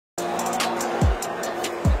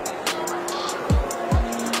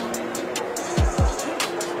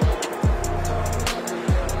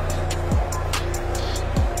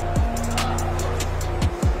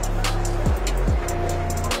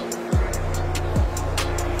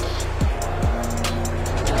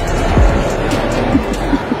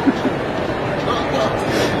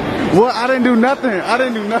What? I didn't do nothing. I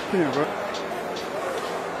didn't do nothing, bro.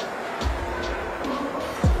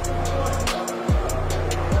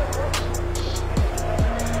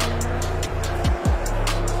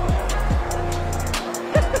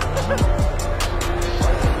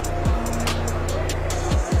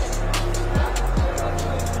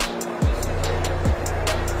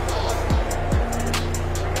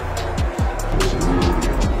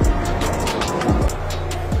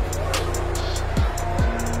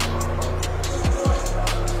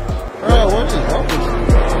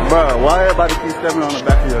 Bro, why everybody keep stepping on the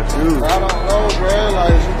back of your shoes? I don't know, bro.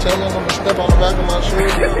 Like, you telling them to step on the back of my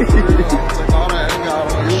shoes. Take all that anger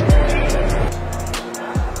out on you.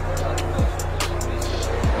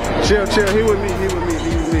 Chill. He with me.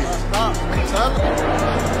 Stop. Tell him.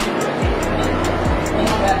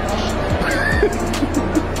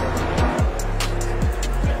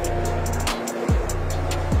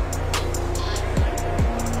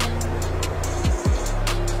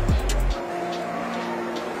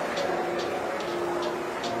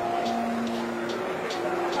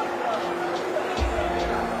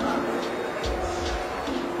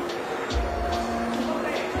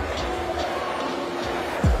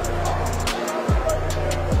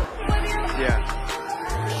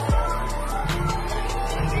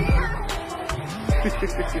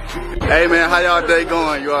 Hey man, how y'all day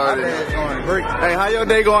going? You already Going great. Hey, how your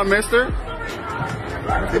day going, mister?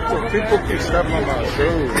 People keep stepping on my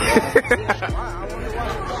shoes.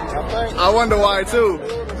 I wonder why too.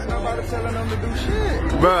 Ain't nobody telling them to do shit.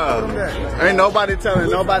 Bruh, ain't nobody telling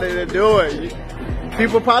nobody to do it.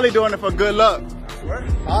 People probably doing it for good luck.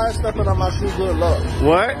 I ain't stepping on my shoe, good luck.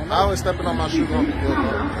 What? I was stepping on my shoe, gonna be good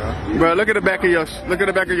luck, Bro, look at the back of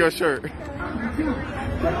your shirt.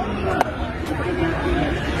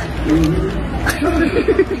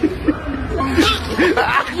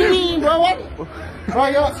 Bro, what? Bro,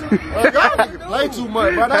 y'all niggas play too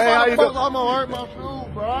much, bro. That's how the fuck I'm gonna hurt my shoe,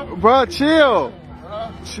 bro. Bro, chill.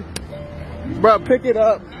 Bro, pick it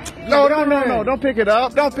up. No, don't pick it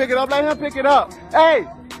up. Don't pick it up. Let him pick it up. Hey.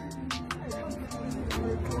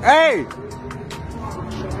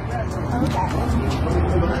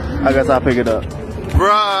 I guess I'll pick it up.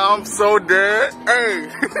 Bruh, I'm so dead. Hey.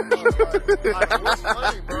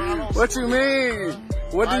 What you mean?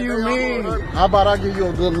 What do you mean? How about I give you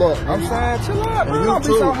a good look? I'm saying, chill out, bro. You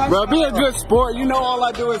too. Bro, be a good sport. You know all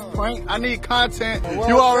I do is prank. I need content. Well,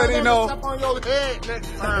 you already know. Step on your head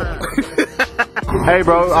next time. Hey,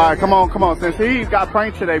 bro. All right, come on. Since he got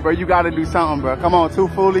pranked today, bro, you got to do something, bro. Come on, too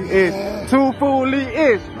foolish-ish. Too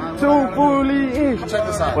foolish-ish. Too foolish-ish. Check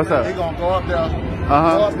this out. What's up? He gonna go up there. Go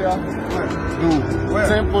Uh-huh. up there. Do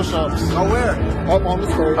 10 push-ups. Go where? Up on the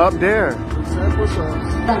stage. Up there. 10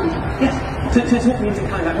 push-ups. 出面先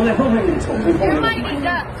看看，我来幫你重複幫你。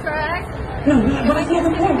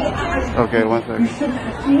Okay, 1 second.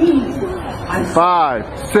 5,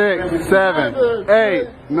 6, 7, 8,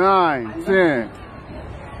 9, 10.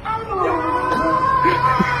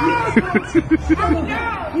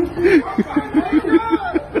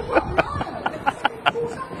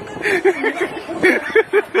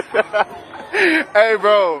 Hey,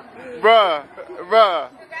 bro. Bruh.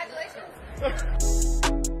 Congratulations.